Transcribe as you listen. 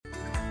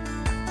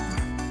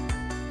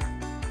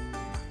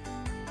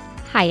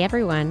Hi,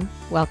 everyone.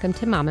 Welcome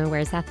to Mama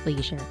Wears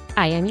Athleisure.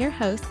 I am your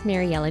host,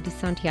 Mariela de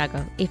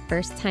Santiago, a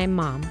first-time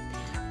mom.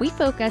 We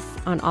focus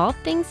on all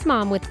things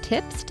mom with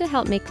tips to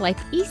help make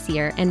life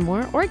easier and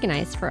more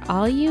organized for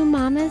all you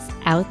mamas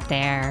out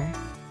there.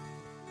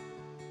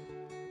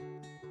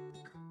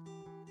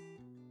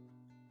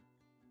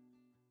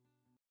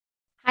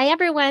 Hi,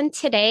 everyone.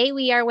 Today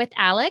we are with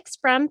Alex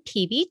from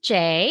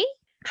PBJ.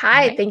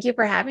 Hi, thank you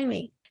for having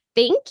me.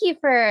 Thank you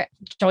for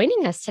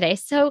joining us today.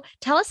 So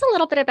tell us a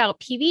little bit about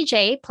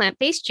PBJ,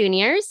 Plant-Based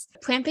Juniors.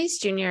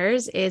 Plant-Based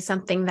Juniors is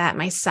something that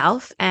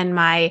myself and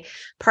my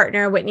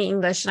partner, Whitney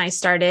English, and I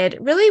started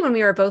really when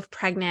we were both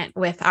pregnant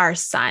with our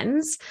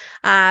sons.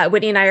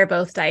 Whitney and I are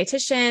both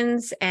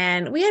dietitians,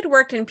 and we had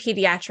worked in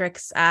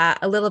pediatrics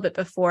a little bit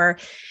before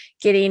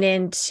getting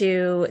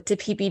into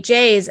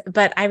PBJs.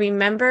 But I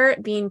remember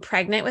being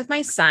pregnant with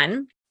my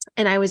son,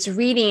 and I was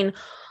reading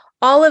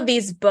all of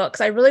these books.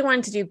 I really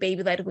wanted to do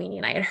baby-led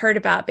weaning. I had heard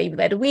about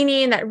baby-led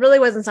weaning. That really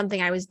wasn't something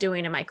I was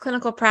doing in my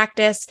clinical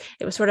practice.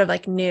 It was sort of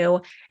like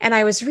new. And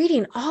I was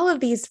reading all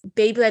of these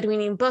baby-led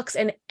weaning books,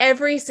 and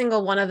every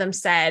single one of them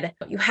said,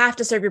 you have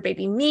to serve your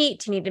baby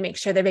meat. You need to make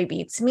sure their baby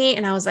eats meat.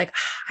 And I was like,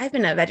 I've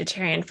been a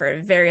vegetarian for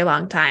a very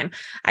long time.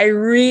 I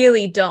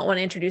really don't want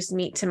to introduce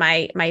meat to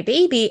my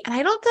baby. And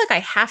I don't feel like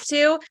I have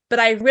to, but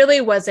I really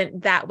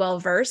wasn't that well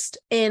versed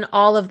in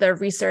all of the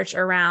research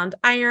around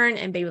iron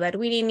and baby-led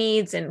weaning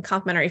needs and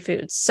complementary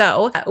foods.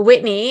 So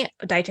Whitney,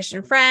 a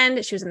dietitian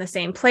friend, she was in the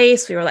same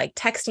place. We were like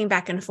texting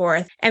back and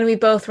forth, and we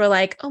both were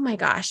like, oh my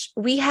gosh,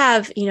 we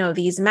have,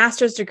 these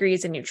master's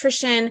degrees in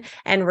nutrition,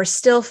 and we're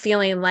still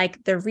feeling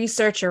like the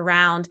research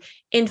around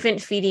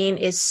infant feeding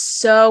is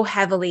so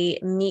heavily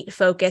meat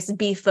focused,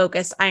 beef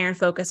focused, iron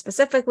focused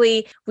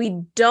specifically.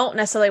 We don't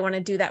necessarily want to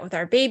do that with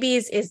our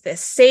babies. Is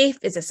this safe?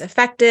 Is this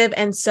effective?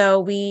 And so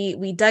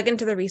we dug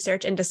into the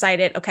research and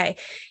decided, okay,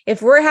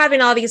 if we're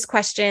having all these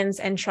questions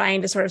and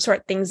trying to sort of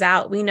sort things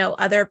out, we know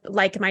other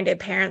like-minded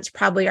parents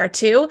probably are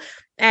too.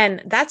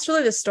 And that's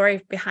really the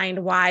story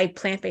behind why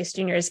Plant-Based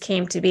Juniors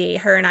came to be.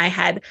 Her and I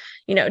had,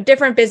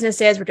 different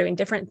businesses. We're doing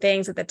different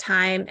things at the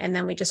time. And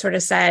then we just sort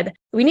of said,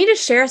 we need to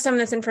share some of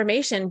this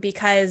information,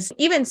 because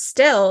even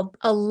still,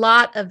 a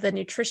lot of the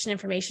nutrition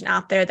information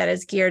out there that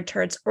is geared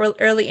towards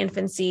early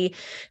infancy,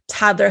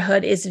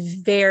 toddlerhood is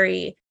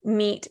very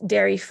meat,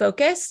 dairy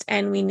focused.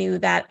 And we knew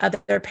that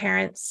other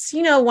parents,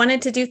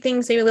 wanted to do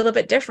things maybe a little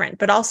bit different,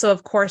 but also,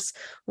 of course,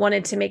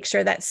 wanted to make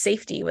sure that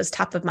safety was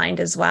top of mind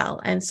as well.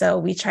 And so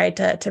we tried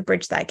to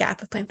bridge that gap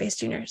with Plant-Based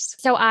Juniors.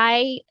 So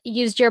I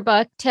used your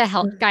book to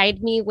help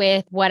guide me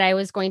with what I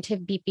was going to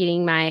be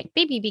feeding my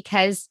baby,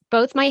 because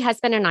both my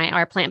husband and I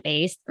are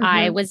plant-based.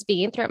 I was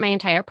vegan throughout my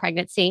entire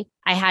pregnancy.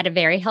 I had a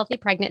very healthy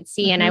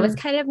pregnancy, and I was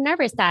kind of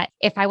nervous that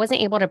if I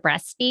wasn't able to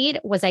breastfeed,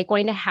 was I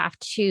going to have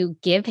to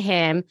give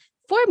him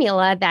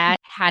formula that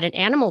had an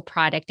animal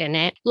product in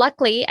it.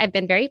 Luckily, I've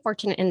been very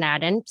fortunate in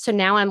that. And so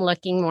now I'm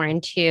looking more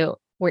into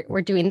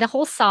we're doing the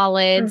whole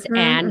solids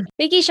and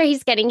making sure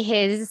he's getting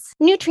his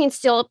nutrients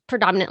still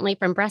predominantly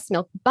from breast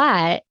milk.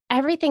 But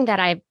everything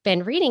that I've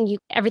been reading,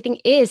 everything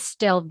is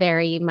still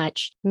very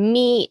much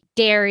meat,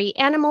 dairy,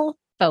 animal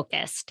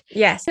focused.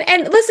 Yes.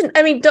 And listen,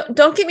 I mean,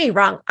 don't get me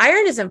wrong.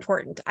 Iron is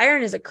important.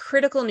 Iron is a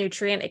critical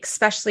nutrient,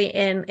 especially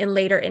in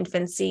later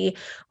infancy.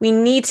 We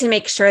need to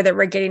make sure that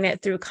we're getting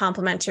it through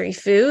complementary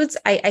foods.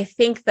 I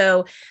think,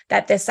 though,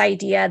 that this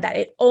idea that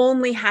it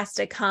only has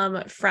to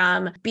come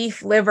from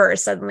beef liver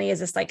suddenly is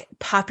this like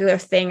popular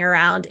thing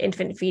around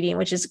infant feeding,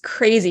 which is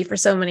crazy for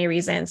so many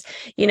reasons.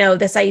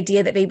 This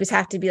idea that babies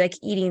have to be like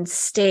eating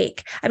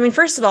steak. I mean,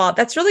 first of all,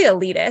 that's really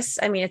elitist.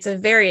 I mean, it's a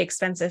very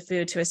expensive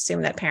food to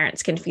assume that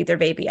parents can feed their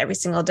baby every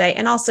single day.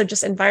 And also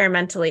just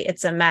environmentally,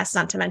 it's a mess,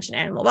 not to mention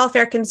animal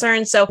welfare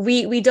concerns. So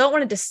we don't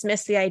want to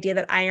dismiss the idea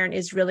that iron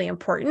is really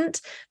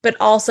important, but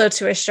also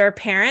to assure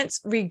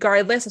parents,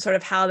 regardless of sort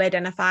of how they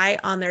identify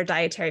on their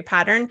dietary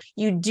pattern,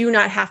 you do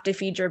not have to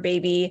feed your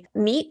baby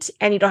meat,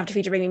 and you don't have to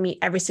feed your baby meat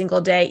every single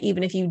day,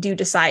 even if you do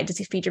decide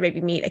to feed your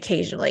baby meat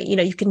occasionally.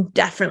 You can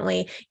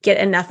definitely get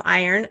enough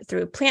iron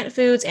through plant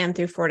foods and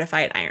through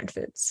fortified iron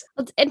foods.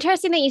 Well, it's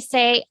interesting that you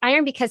say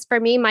iron, because for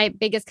me, my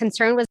biggest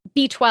concern was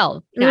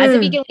B12. As a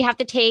vegan, we have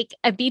to take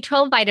a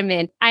B12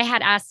 vitamin. I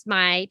had asked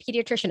my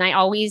pediatrician. I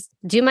always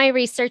do my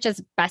research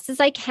as best as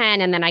I can,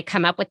 and then I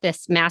come up with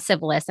this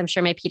massive list. I'm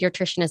sure my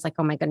pediatrician is like,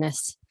 oh my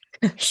goodness,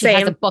 she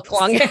has a book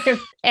long.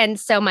 And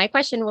so my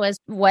question was,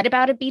 what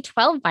about a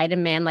B12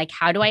 vitamin? Like,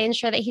 how do I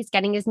ensure that he's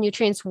getting his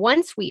nutrients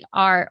once we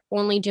are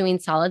only doing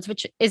solids,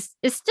 which is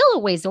still a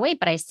ways away,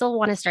 but I still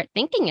want to start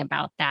thinking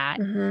about that.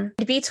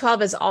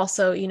 B12 is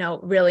also,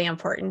 really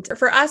important.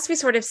 For us, we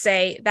sort of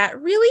say that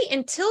really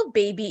until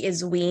baby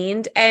is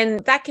weaned, and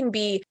that can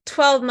be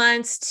 12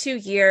 months, 2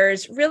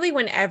 years, really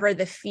whenever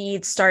the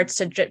feed starts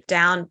to drip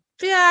down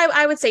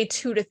I would say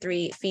 2 to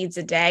 3 feeds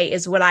a day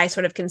is what I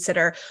sort of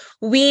consider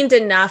weaned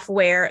enough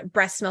where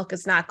breast milk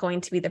is not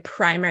going to be the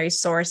primary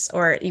source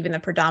or even the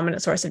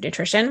predominant source of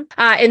nutrition.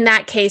 In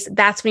that case,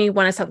 that's when you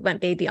want to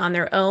supplement baby on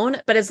their own.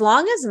 But as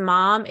long as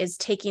mom is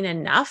taking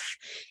enough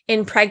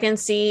in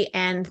pregnancy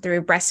and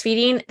through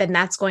breastfeeding, then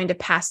that's going to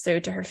pass through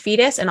to her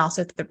fetus and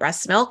also through the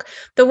breast milk.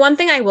 The one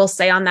thing I will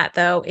say on that,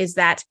 though, is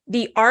that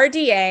the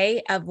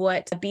RDA of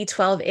what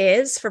B12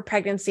 is for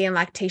pregnancy and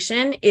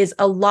lactation is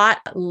a lot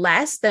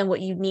less than what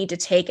you need to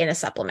take in a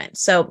supplement.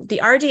 So the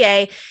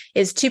RDA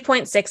is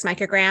 2.6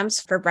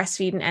 micrograms for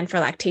breastfeeding and for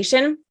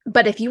lactation.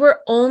 But if you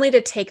were only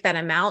to take that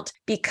amount,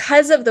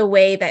 because of the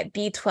way that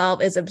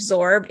B12 is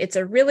absorbed, it's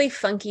a really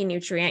funky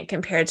nutrient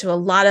compared to a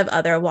lot of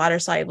other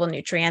water-soluble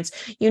nutrients.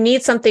 You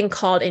need something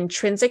called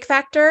intrinsic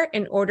factor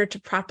in order to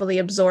properly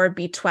absorb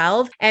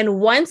B12. And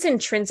once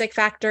intrinsic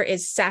factor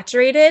is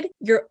saturated,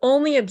 you're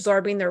only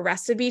absorbing the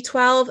rest of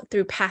B12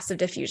 through passive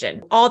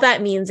diffusion. All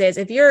that means is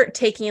if you're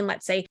taking,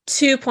 let's say,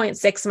 2.6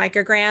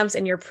 micrograms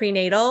in your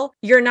prenatal,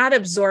 you're not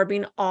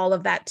absorbing all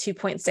of that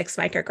 2.6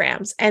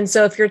 micrograms. And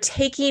so if you're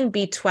taking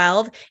B12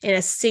 in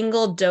a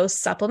single dose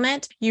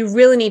supplement, you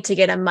really need to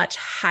get a much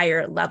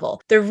higher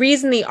level. The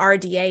reason the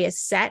RDA is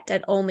set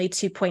at only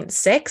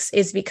 2.6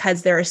 is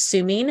because they're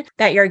assuming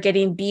that you're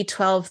getting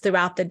B12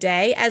 throughout the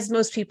day, as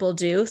most people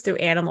do through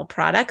animal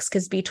products,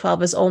 because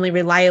B12 is only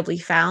reliably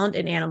found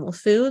in animal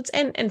foods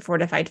and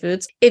fortified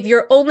foods. If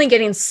you're only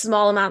getting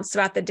small amounts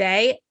throughout the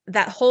day,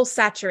 that whole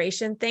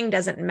saturation thing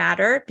doesn't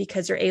matter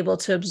because you're able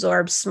to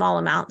absorb small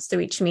amounts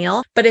through each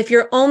meal. But if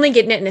you're only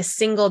getting it in a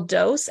single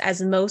dose,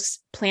 as most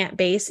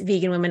plant-based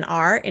vegan women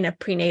are in a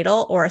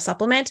prenatal or a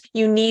supplement,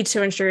 you need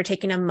to ensure you're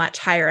taking a much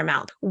higher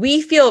amount.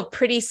 We feel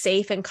pretty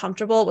safe and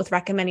comfortable with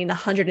recommending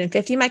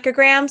 150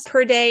 micrograms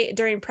per day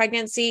during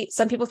pregnancy.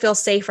 Some people feel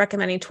safe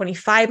recommending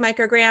 25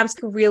 micrograms.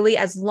 Really,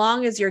 as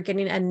long as you're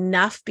getting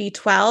enough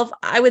B12,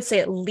 I would say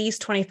at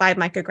least 25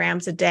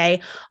 micrograms a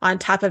day on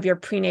top of your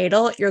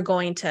prenatal, you're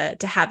going to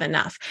have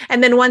enough.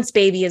 And then once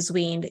baby is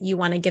weaned, you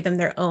want to give them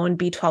their own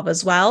B12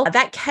 as well.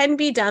 That can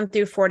be done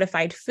through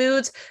fortified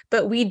foods,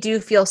 but we do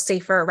feel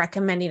safer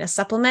recommending a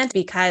supplement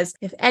because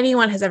if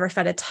anyone has ever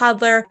fed a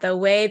toddler, the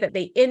way that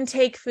they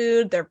intake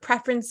food, their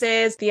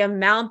preferences, the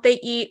amount they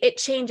eat, it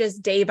changes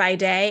day by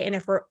day. And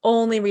if we're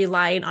only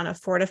relying on a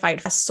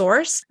fortified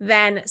source,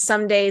 then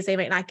some days they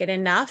might not get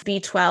enough.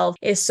 B12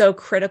 is so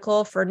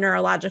critical for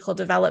neurological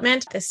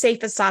development. The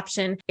safest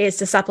option is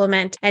to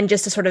supplement and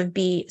just to sort of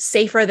be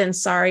safer than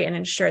sorry and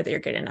ensure that you're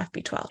getting enough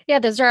B12. Yeah,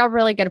 those are all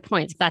really good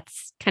points.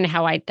 That's kind of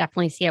how I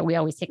definitely see it. We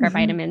always take our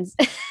vitamins.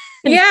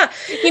 Yeah.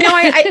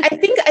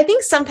 I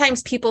think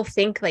sometimes people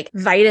think like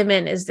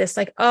vitamin is this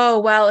like, oh,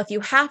 well, if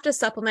you have to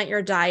supplement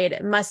your diet,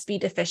 it must be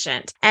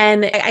deficient.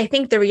 And I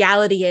think the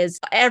reality is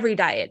every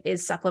diet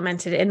is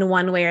supplemented in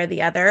one way or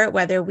the other,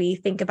 whether we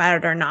think about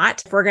it or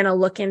not. If we're going to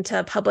look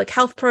into public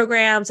health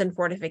programs and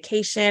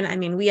fortification, I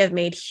mean, we have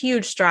made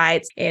huge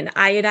strides in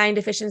iodine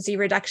deficiency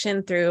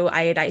reduction through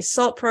iodized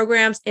salt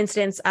programs,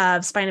 incidence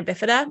of spina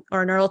bifida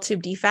or neural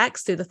tube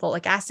defects through the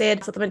folic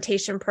acid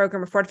supplementation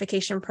program or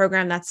fortification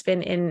program that's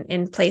been in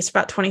place for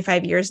about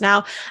 25 years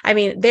now. I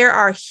mean, there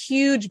are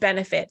huge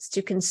benefits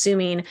to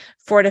consuming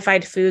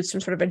fortified foods from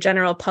sort of a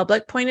general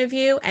public point of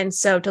view. And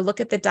so to look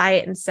at the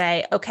diet and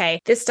say, okay,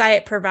 this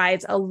diet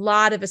provides a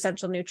lot of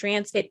essential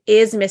nutrients. It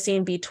is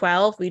missing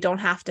B12. We don't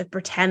have to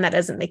pretend that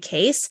isn't the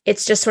case.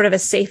 It's just sort of a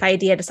safe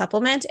idea to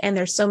supplement. And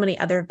there's so many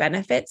other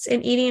benefits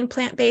in eating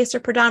plant-based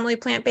or predominantly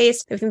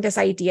plant-based. I think this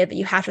idea that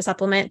you have to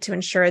supplement to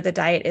ensure the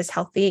diet is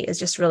healthy is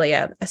just really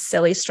a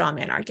silly straw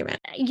man argument.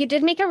 You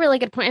did make a really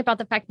good point about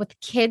the fact with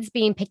kids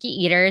being picky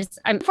eaters.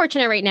 I'm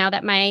fortunate right now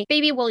that my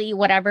baby will eat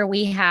whatever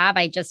we have.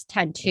 I just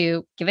tend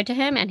to give it to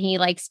him and he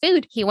likes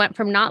food. He went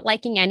from not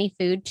liking any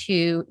food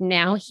to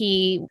now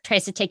he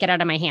tries to take it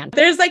out of my hand.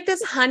 There's like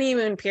this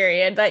honeymoon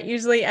period that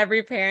usually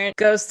every parent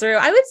goes through,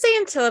 I would say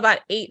until about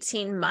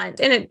 18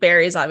 months. And it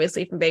varies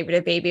obviously from baby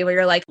to baby where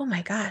you're like, oh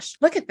my gosh,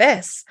 look at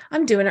this.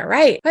 I'm doing it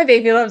right. My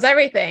baby loves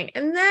everything.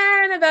 And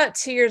then about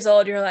 2 years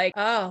old, you're like,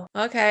 oh,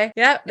 okay.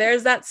 Yep.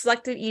 There's that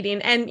selective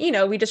eating. And,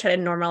 we just try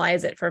to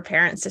normalize it for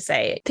parents to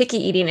say picky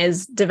eating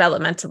is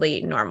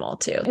developmentally normal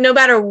too. No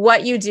matter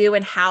what you do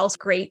and how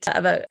great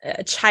of a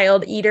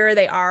child eater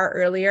they are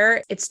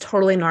earlier, it's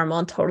totally normal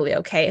and totally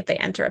okay if they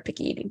enter a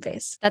picky eating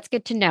phase. That's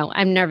good to know.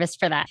 I'm nervous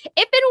for that.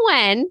 If and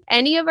when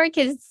any of our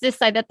kids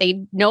decide that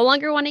they no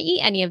longer want to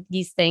eat any of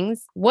these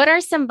things, what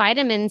are some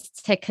vitamins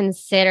to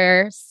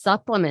consider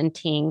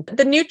supplementing?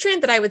 The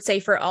nutrient that I would say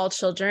for all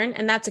children,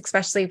 and that's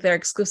especially if they're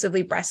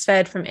exclusively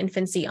breastfed from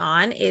infancy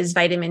on, is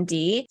vitamin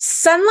D.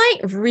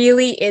 Sunlight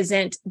really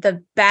isn't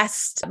the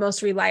best best,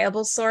 most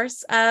reliable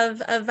source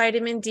of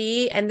vitamin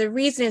D. And the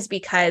reason is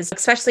because,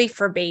 especially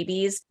for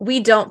babies, we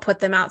don't put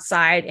them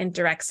outside in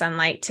direct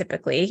sunlight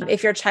typically.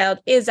 If your child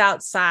is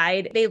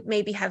outside, they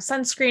maybe have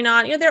sunscreen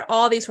on. There are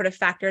all these sort of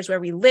factors where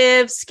we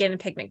live, skin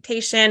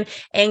pigmentation,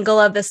 angle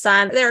of the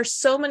sun. There are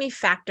so many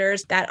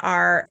factors that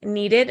are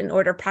needed in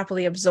order to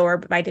properly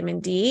absorb vitamin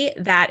D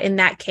that in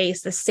that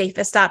case, the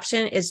safest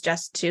option is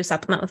just to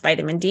supplement with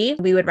vitamin D.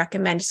 We would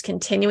recommend just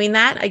continuing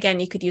that. Again,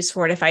 you could use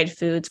fortified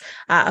foods,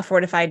 a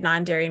fortified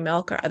non-dairy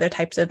milk or other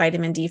types of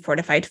vitamin D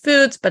fortified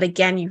foods. But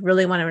again, you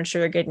really want to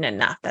ensure you're getting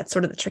enough. That's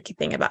sort of the tricky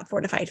thing about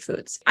fortified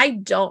foods. I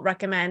don't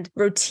recommend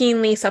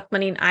routinely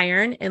supplementing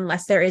iron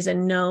unless there is a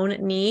known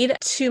need.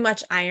 Too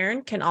much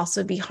iron can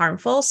also be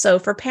harmful. So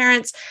for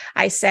parents,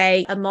 I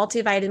say a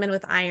multivitamin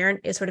with iron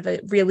is sort of a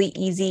really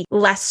easy,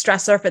 less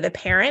stressor for the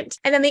parent.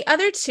 And then the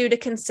other two to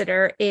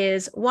consider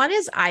is one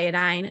is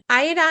iodine.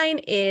 Iodine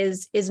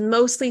is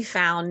mostly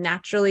found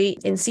naturally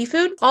in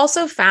seafood,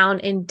 also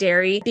found in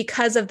dairy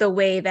because of the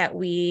way that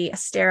we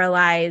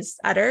sterilize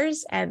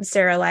udders and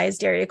sterilize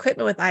dairy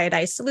equipment with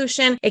iodized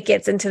solution. It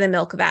gets into the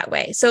milk that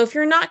way. So if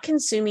you're not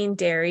consuming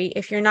dairy,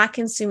 if you're not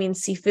consuming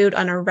seafood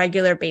on a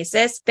regular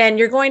basis, then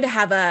you're going to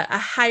have a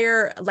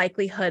higher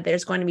likelihood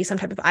there's going to be some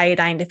type of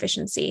iodine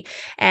deficiency.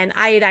 And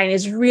iodine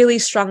is really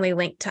strongly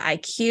linked to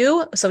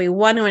IQ. So we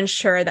want to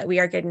ensure that we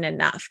are getting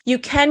enough. You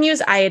can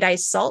use iodized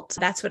salt.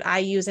 That's what I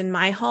use in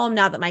my home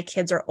now that my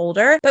kids are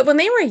older. But when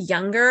they were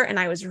younger and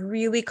I was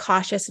really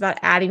cautious about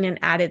adding an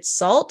added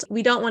salt,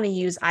 we don't want to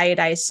use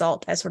iodized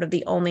salt as sort of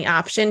the only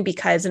option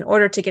because in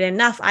order to get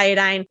enough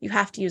iodine, you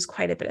have to use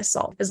quite a bit of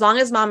salt. As long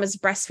as mom is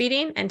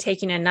breastfeeding and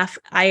taking enough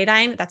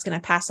iodine, that's going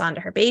to pass on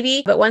to her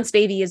baby. But once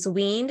baby is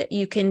weaned,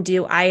 you can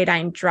do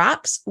iodine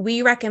drops.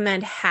 We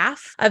recommend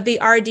half of the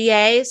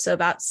RDA, so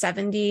about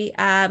 70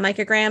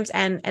 micrograms.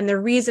 And the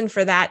reason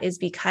for that is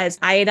because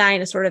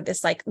iodine is sort of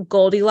this like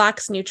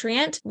Goldilocks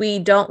nutrient. We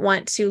don't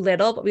want too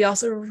little, but we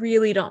also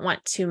really don't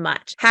want too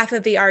much. Half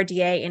of the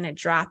RDA in a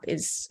drop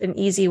is an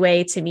easy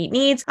way to meet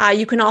needs.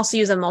 You can also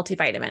use a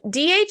multivitamin.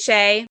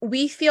 DHA,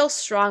 we feel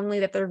strongly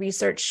that the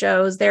research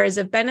shows there is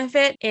a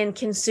benefit in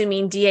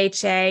consuming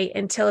DHA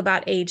until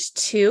about age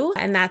 2.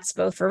 And that's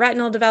both for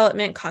retinal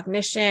development,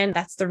 cognition.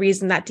 That's the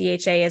reason that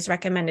DHA is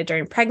recommended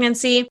during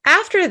pregnancy.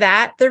 After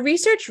that, the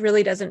research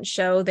really doesn't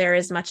show there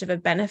is much of a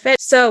benefit.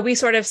 So we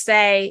sort of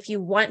say, if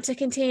you want to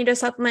continue to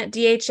supplement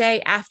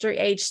DHA after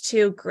age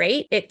 2,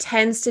 great. It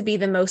tends to be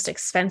the most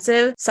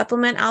expensive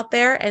supplement out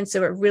there. And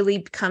so it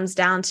really comes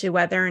down to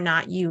whether or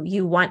not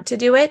you want to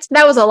do it.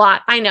 That was a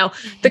lot. I know.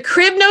 The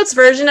Crib Notes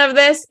version of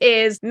this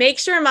is make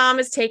sure mom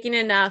is taking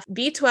enough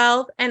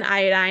B12 and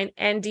iodine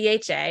and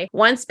DHA.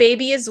 Once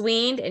baby is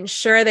weaned,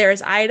 ensure there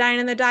is iodine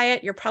in the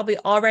diet. You're probably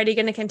already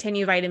going to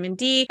continue vitamin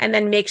D and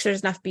then make sure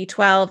there's enough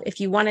B12. If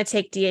you want to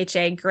take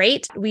DHA,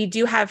 great. We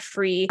do have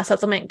free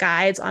supplement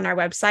guides on our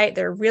website.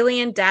 They're really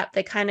in depth.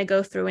 They kind of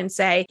go through and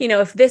say,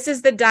 if this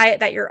is the diet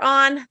that you're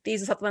on,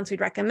 these are supplements we'd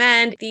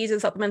recommend. These are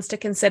the supplements to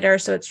consider.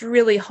 So it's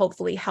really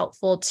hopefully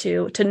helpful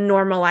to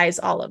normalize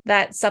all of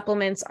that.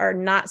 Supplements are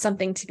not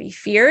something to be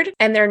feared.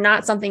 And they're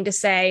not something to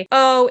say,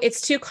 oh,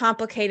 it's too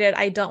complicated.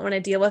 I don't want to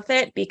deal with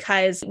it,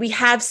 because we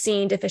have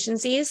seen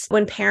deficiencies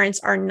when parents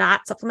are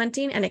not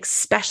supplementing. And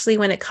especially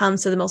when it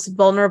comes to the most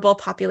vulnerable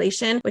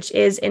population, which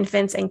is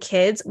infants and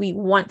kids, we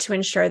want to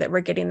ensure that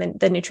we're getting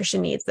the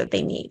nutrition needs that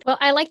they need. Well,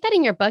 I like that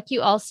in your book,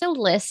 you also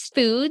list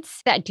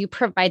foods that do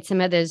provide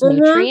some of those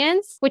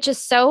nutrients, which is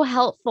so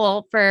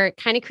helpful for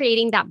kind of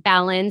creating that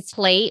balanced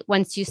plate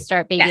once you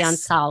start baby on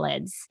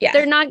solids. Yeah.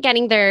 They're not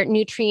getting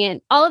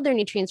all of their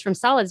nutrients from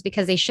solids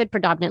because they should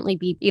predominantly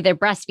be either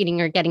breastfeeding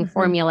or getting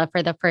formula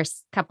for the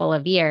first couple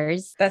of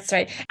years. That's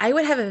right. I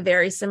would have a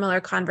very similar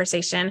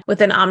conversation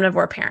with an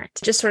omnivore parent,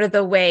 just sort of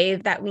the way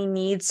that we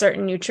need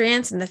certain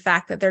nutrients and the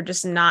fact that they're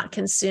just not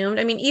consumed.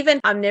 I mean,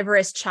 even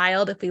omnivorous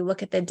child, if we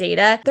look at the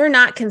data, they're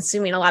not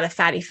consuming a lot of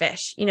fatty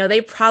fish.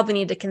 They probably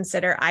need to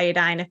consider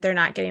iodine if they're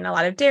not getting a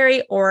lot of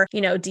dairy or,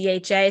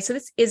 DHA. So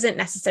this isn't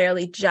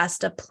necessarily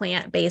just a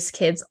plant-based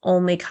kids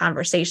only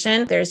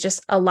conversation. There's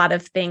just a lot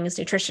of things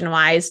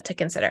nutrition-wise to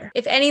consider.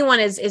 If anyone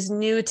is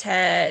new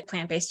to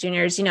plant-based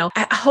juniors,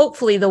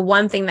 hopefully the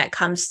one thing that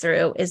comes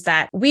through is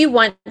that we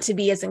want to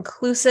be as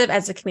inclusive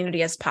as a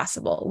community as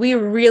possible. We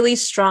really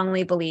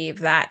strongly believe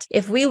that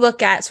if we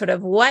look at sort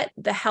of what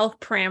the health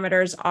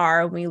parameters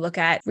are, when we look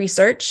at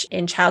research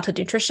in childhood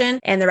nutrition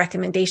and the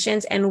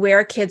recommendations and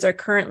where kids are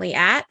currently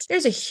at,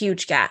 there's a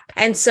huge gap.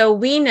 And so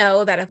we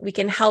know that if we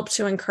can help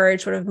to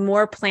encourage sort of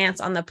more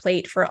plants on the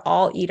plate for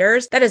all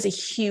eaters, that is a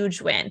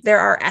huge win. There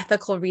are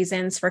ethical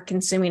reasons for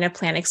consuming a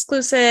plant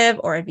exclusive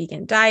or a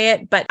vegan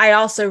diet, but I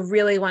also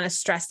really want to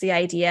stress the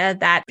idea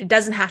that it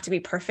doesn't have to be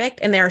perfect.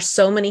 And there are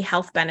so many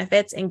health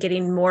benefits in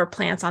getting more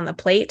plants on the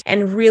plate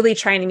and really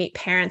trying to meet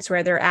parents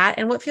where they're at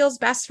and what feels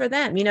best for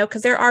them,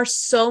 because there are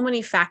so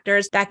many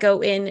factors that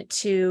go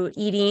into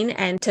eating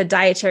and to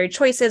dietary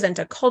choices and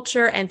to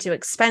culture and to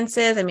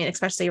expenses. I mean,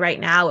 especially right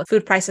now with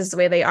food prices the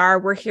way they are,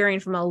 we're hearing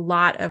from a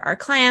lot of our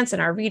clients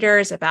and our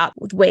readers about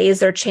ways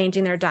they're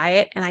changing their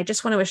diet. And I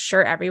just want to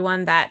assure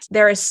everyone that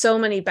there is so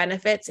many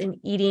benefits in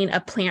eating a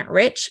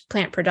plant-rich,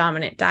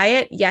 plant-predominant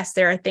diet. Yes,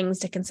 there are things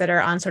to consider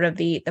on sort of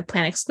the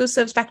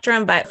plant-exclusive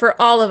spectrum, but for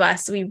all of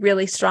us, we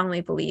really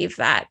strongly believe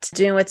that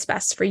doing what's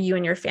best for you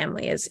and your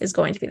family is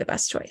going to be the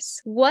best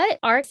choice. What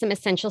are some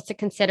essentials to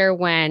consider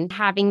when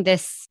having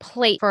this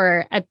plate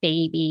for a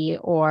baby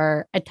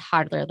or a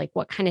toddler? Like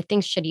what kind of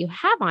things should you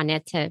have on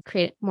it to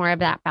create more of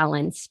that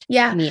balanced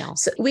meal?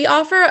 So we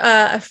offer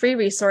a free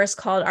resource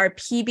called our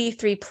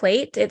PB3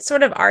 plate. It's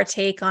sort of our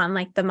take on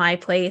like the My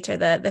Plate or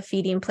the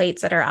feeding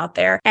plates that are out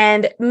there.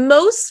 And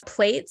most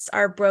plates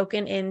are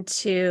broken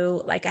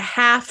into like a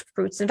half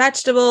fruits and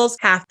vegetables,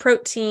 half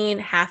protein,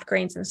 half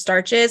grains and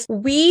starches.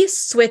 We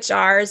switch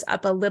ours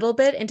up a little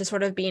bit into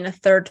sort of being a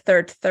third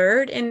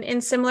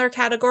in similar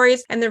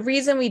categories. And the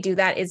reason we do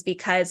that is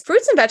because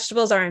fruits and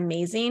vegetables are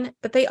amazing,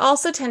 but they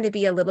also tend to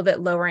be a little bit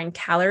lower in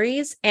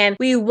calories. And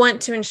we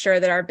want to ensure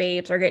that our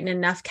babes are getting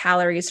enough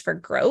calories for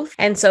growth.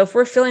 And so if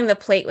we're filling the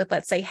plate with,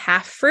 let's say,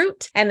 half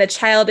fruit, and the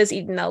child is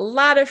eating a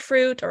lot of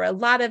fruit or a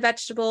lot of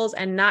vegetables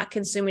and not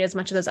consuming as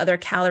much of those other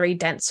calorie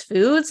dense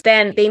foods,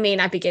 then they may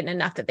not be getting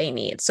enough that they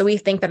need. So we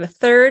think that a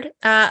third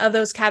of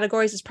those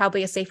categories is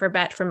probably a safer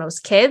bet for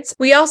most kids.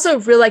 We also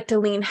really like to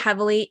lean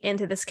heavily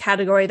into this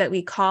category that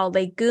we call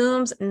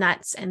legumes,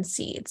 nuts, and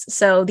seeds.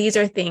 So these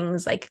are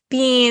things like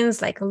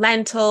beans, like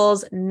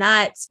lentils,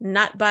 nuts,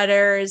 nut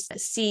butters,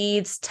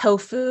 seeds,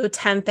 tofu,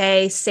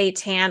 tempeh,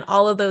 seitan,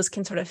 all of those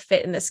can sort of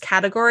fit in this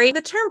category.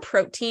 The term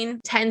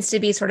protein tends to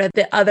be sort of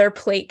the other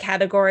plate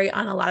category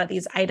on a lot of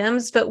these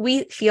items, but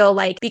we feel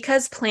like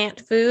because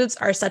plant foods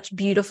are such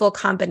beautiful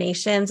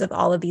combinations of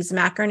all of these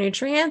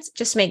macronutrients, it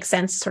just makes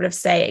sense to sort of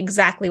say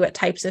exactly what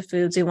types of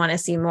foods we want to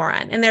see more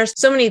on. And there's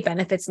so many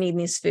benefits in eating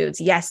these foods.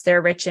 Yes,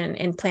 they're rich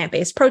in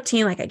plant-based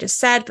protein, like I just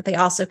said, but they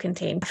also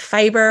contain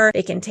fiber,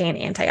 they contain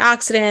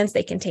antioxidants,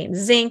 they contain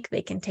zinc,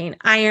 they contain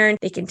iron,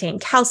 they contain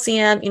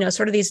calcium,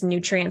 sort of these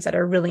nutrients that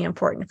are really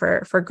important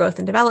for growth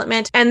and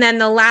development. And then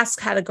the last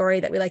category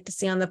that we like to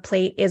see on the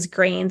plate is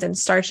grains and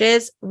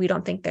starches. We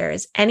don't think there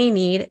is any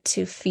need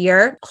to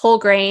fear whole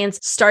grains,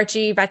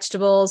 starchy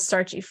vegetables,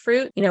 starchy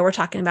fruit. We're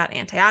talking about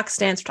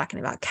antioxidants, we're talking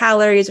about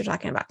calories, we're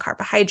talking about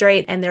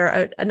carbohydrate, and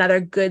they're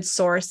another good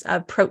source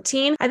of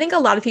protein. I think a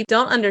lot of people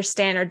don't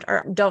understand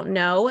or don't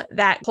know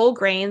that whole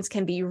grains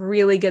can be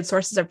really good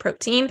sources of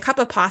protein. A cup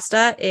of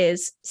pasta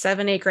is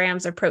 7-8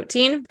 grams of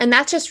protein, and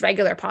that's just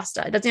regular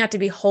pasta. It doesn't have to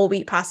be whole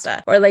wheat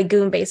pasta or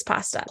legume-based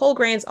pasta. Whole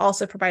grains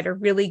also provide a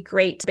really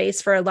great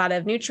base for a lot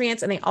of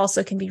nutrients, and they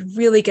also can be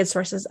really good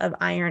sources of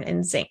iron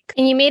and zinc.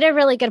 And you made a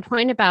really good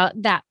point about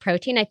that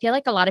protein. I feel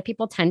like a lot of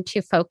people tend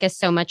to focus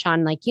so much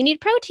on like, you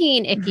need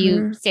protein if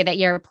you say that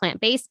you're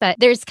plant-based, but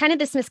there's kind of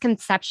this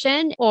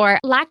misconception or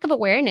lack of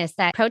awareness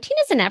that protein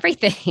isn't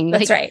everything.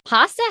 That's right.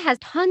 Pasta has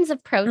tons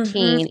of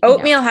protein.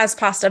 Oatmeal has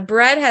pasta.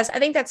 Bread has, I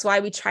think that's why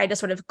we try to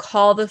sort of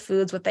call the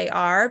foods what they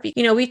are.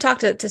 We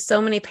talked to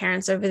so many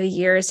parents over the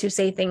years who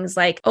say things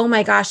like, oh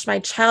my gosh, my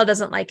child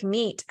doesn't like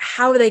meat.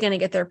 How are they going to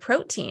get their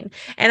protein?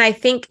 And I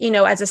think,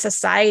 as a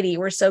society,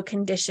 we're so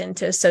conditioned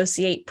to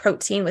associate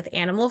protein with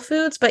animal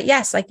foods. But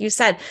yes, like you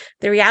said,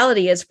 the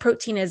reality is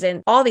protein is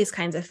in all these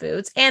kinds of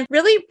foods. And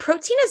really,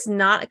 protein is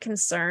not a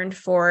concern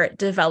for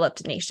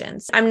developed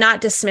nations. I'm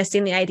not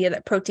dismissing the idea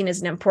that protein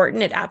isn't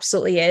important. It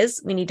absolutely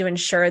is. We need to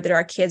ensure that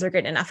our kids are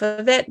getting enough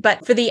of it.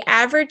 But for the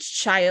average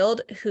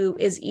child who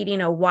is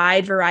eating a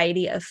wide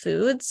variety of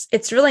foods,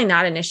 it's really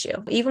not an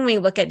issue. Even when we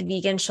look at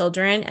vegan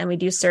children and we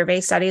do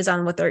survey studies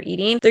on what they're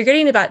eating, they're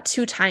getting about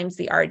 2 times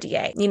the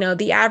RDA.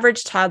 The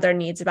average toddler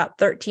needs about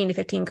 13 to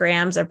 15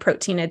 grams of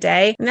protein a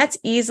day. And that's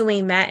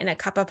easily met in a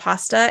cup of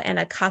pasta and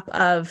a cup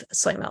of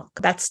soy milk.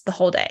 That's the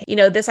whole day.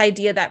 This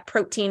idea that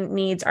protein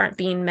needs aren't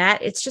being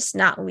met, it's just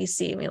not what we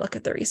see when we look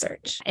at the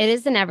research. It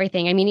isn't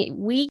everything. I mean,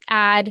 we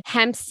add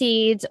hemp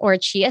seeds or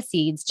chia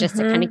seeds just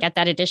to kind of get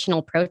that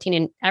additional protein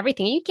in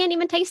everything. You can't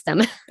even taste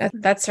them.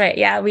 That's right.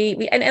 Yeah.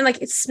 We and like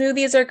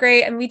smoothies are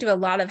great. And we do a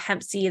lot of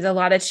hemp seeds, a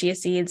lot of chia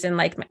seeds, and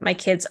like my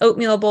kids'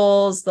 oatmeal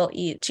bowls, they'll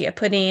eat chia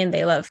pudding.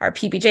 They love our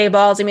PBJ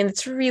balls. I mean,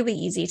 it's really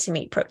easy to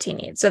meet protein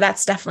needs. So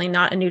that's definitely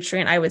not a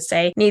nutrient I would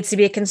say needs to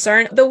be a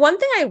concern. The one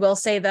thing I will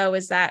say though,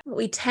 is that what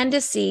we tend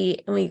to see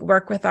when we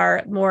work with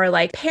our more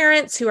like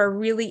parents who are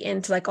really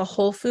into like a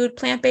whole food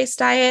plant-based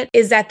diet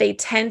is that they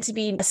tend to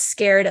be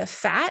scared of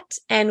fat.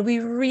 And we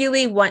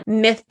really want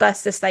myth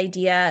bust this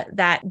idea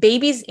that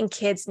babies and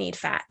kids need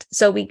fat.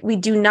 So we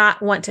do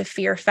not want to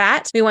fear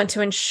fat. We want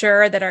to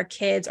ensure that our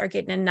kids are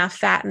getting enough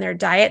fat in their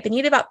diet. They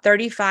need about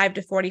 35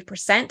 to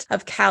 40%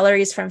 of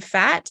calories from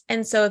fat.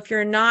 And so if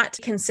you're not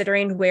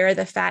considering where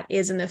the fat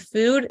is in the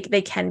food,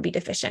 they can be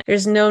deficient.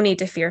 There's no need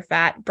to fear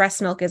fat.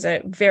 Breast milk is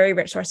a very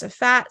rich source of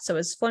fat. So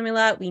is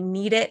formula. We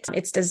need it.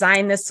 It's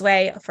designed this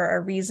way for a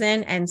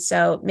reason. And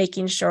so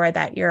making sure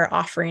that you're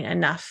offering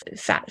enough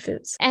fat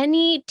foods.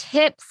 Any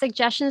tips,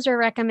 suggestions, or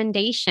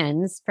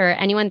recommendations for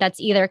anyone that's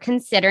either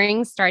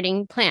considering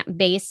starting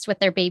plant-based with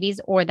their babies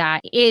or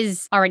that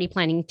is already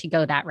planning to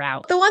go that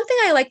route? The one thing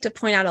I like to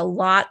point out a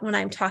lot when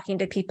I'm talking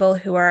to people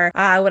who are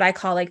what I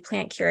call like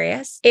plant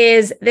curious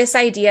is this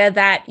idea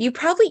that you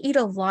probably eat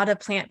a lot of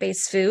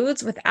plant-based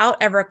foods without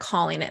ever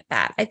calling it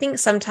that. I think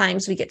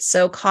sometimes we get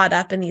so caught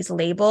up in these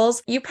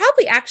labels. You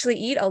probably actually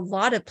eat a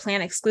lot of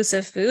plant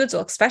exclusive foods,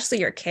 well, especially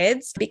your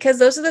kids, because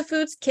those are the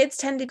foods kids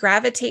tend to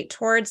gravitate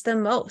towards the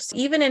most.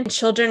 Even in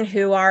children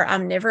who are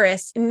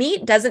omnivorous,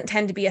 meat doesn't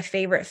tend to be a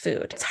favorite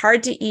food. It's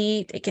hard to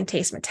eat. It can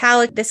taste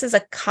metallic. This is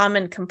a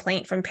common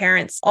complaint from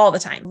parents all the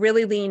time.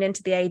 Really lean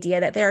into the idea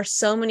that there are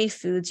so many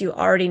foods you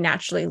already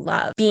naturally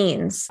love.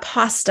 Beans,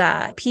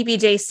 pasta,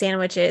 PBJ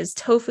sandwiches,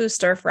 tofu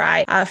stir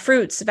fry,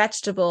 fruits,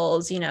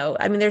 vegetables,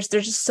 there's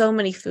just so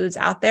many foods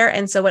out there.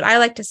 And so what I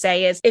like to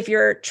say is if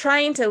you're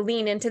trying to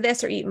lean into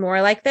this or eat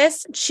more like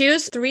this,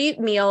 choose 3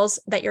 meals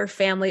that your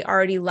family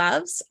already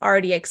loves,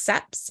 already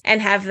accepts,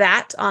 and have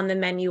that on the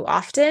menu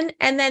often.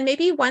 And then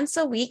maybe once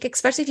a week,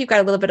 especially if you've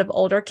got a little bit of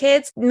older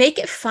kids, make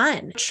it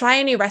fun. Try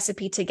a new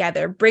recipe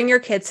together. Bring your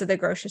kids to the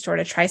grocery store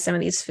to try some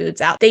of these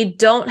foods out. They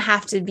don't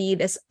have to be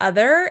this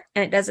other,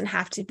 and it doesn't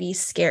have to be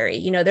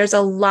scary. There's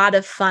a lot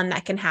of fun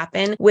that can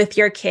happen with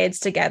your kids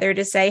together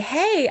to say,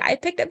 hey, I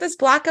picked up this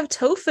block of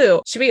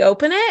tofu. Should we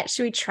open it?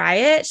 Should we try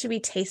it? Should we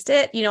taste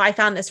it? I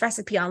found this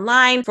recipe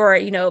online for,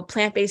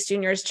 Plant-Based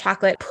Juniors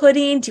chocolate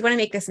pudding. Do you want to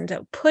make this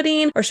into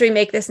pudding, or should we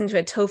make this into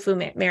a tofu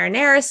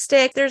marinara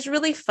stick? There's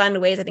really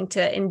fun ways, I think,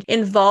 to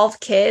involve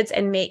kids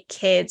and make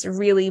kids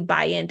really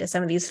buy into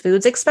some of these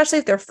foods, especially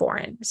if they're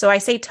foreign. So I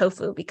say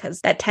tofu because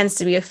that tends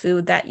to be a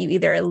food that you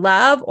either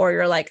love or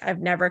you're like, I've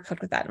never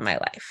cooked with that in my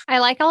life. I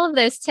like all of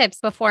those tips.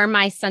 Before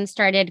my son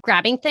started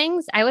grabbing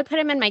things, I would put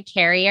him in my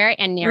carrier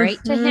and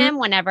narrate to him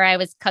whenever I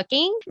was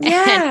cooking.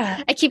 Yeah.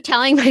 And I keep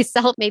telling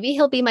myself, maybe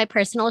he'll be my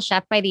personal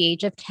chef by the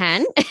age of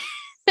 10.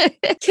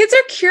 Kids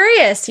are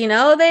curious,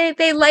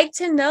 they like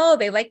to know,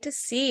 they like to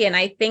see. And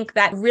I think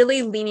that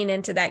really leaning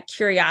into that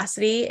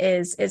curiosity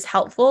is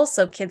helpful.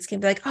 So kids can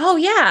be like, oh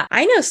yeah,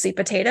 I know sweet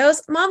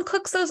potatoes. Mom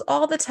cooks those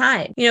all the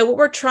time. What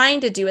we're trying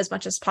to do as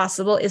much as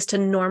possible is to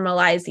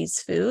normalize these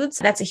foods.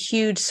 That's a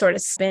huge sort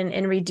of spin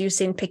in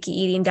reducing picky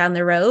eating down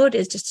the road,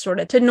 is just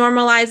sort of to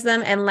normalize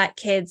them and let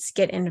kids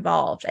get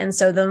involved. And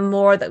so the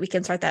more that we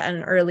can start that at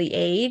an early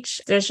age,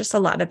 there's just a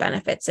lot of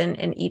benefits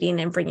in eating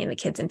and bringing the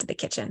kids into the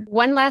kitchen.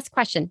 One last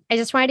question. I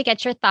just wanted to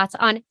get your thoughts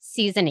on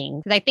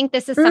seasoning, because I think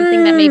this is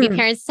something that maybe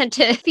parents tend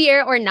to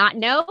fear or not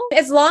know.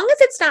 As long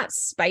as it's not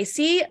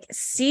spicy,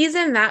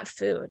 season that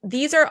food.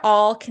 These are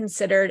all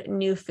considered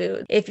new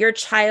food. If your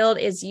child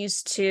is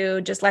used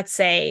to just, let's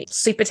say,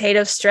 sweet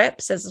potato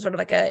strips as sort of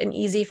like an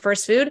easy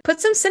first food, put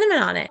some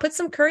cinnamon on it, put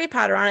some curry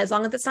powder on it, as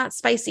long as it's not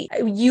spicy.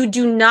 You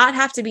do not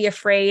have to be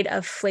afraid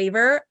of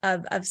flavor,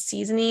 of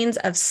seasonings,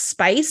 of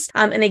spice.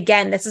 And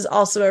again, this is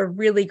also a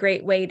really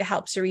great way to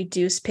help to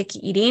reduce picky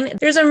eating.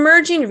 There's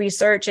emerging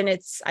research, and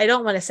I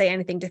don't want to say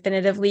anything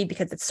definitively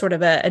because it's sort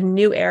of a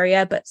new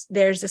area, but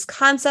there's this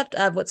concept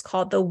of what's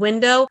called the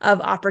window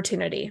of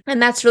opportunity.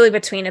 And that's really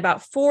between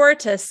about 4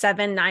 to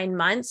 7, 9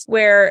 months,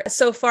 where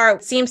so far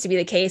it seems to be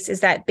the case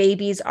is that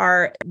babies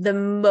are the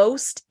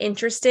most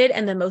interested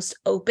and the most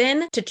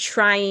open to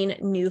trying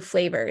new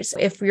flavors.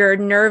 If you're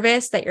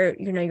nervous that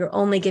you're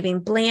only giving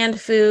bland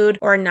food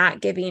or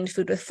not giving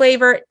food with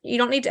flavor, you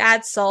don't need to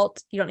add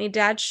salt. You don't need to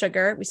add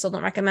sugar. We still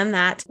don't recommend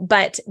that.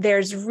 But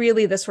there's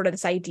really this sort of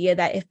this idea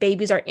that if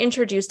babies are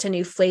introduced to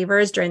new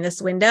flavors during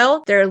this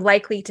window, they're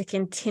likely to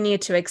continue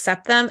to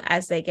accept them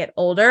as they get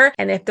older.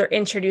 And if they're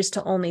introduced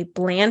to only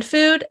bland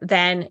food,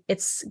 then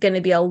it's going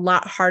to be a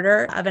lot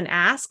harder of an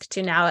ask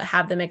to now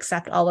have them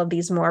accept all of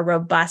these more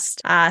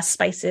robust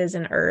spices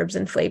and herbs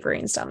and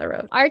flavorings down the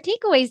road. Our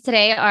takeaways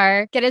today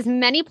are: get as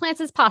many plants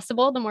as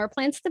possible. The more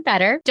plants, the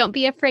better. Don't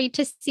be afraid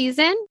to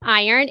season.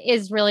 Iron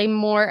is really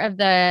more of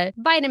the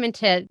vitamin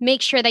to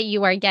make sure that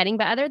you are getting,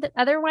 but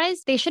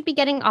otherwise, they should be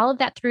getting all of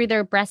that through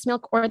their breast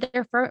milk or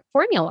their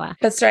formula.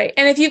 That's right.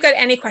 And if you've got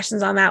any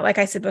questions on that, like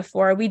I said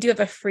before, we do have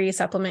a free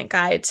supplement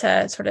guide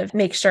to sort of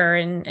make sure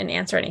and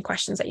answer any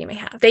questions that you may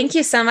have. Thank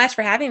you so much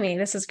for having me.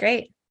 This is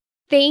great.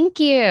 Thank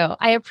you.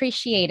 I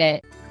appreciate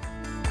it.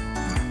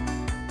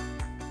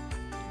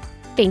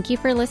 Thank you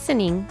for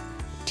listening.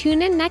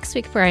 Tune in next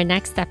week for our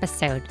next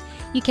episode.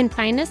 You can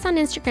find us on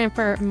Instagram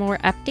for more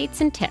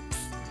updates and tips.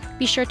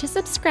 Be sure to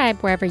subscribe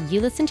wherever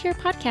you listen to your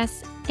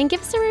podcasts and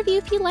give us a review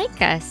if you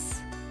like us.